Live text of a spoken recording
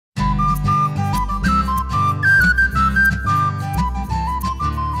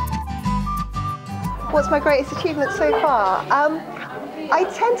what's my greatest achievement so far? I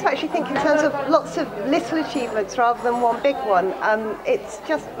tend to actually think in terms of lots of little achievements rather than one big one. It's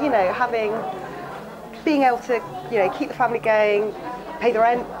just, being able to, keep the family going, pay the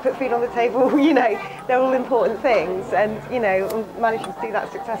rent, put food on the table, they're all important things. And, managing to do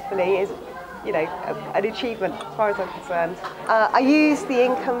that successfully is, an achievement as far as I'm concerned. I use the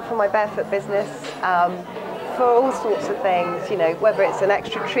income from my Barefoot business for all sorts of things, whether it's an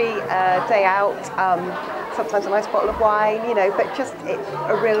extra treat, day out, sometimes a nice bottle of wine, but just it's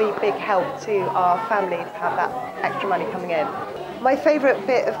a really big help to our family to have that extra money coming in. My favourite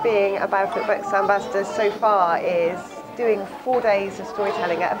bit of being a Barefoot Books ambassador so far is doing 4 days of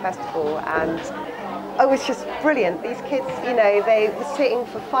storytelling at a festival, and it was just brilliant. These kids, they were sitting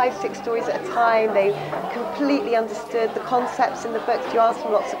for 5-6 stories at a time. They completely understood the concepts in the books. You asked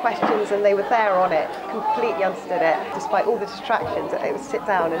them lots of questions and they were there on it, completely understood it. Despite all the distractions, they would sit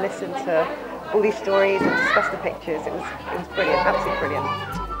down and listen to all these stories and discuss the pictures. It was brilliant, absolutely brilliant.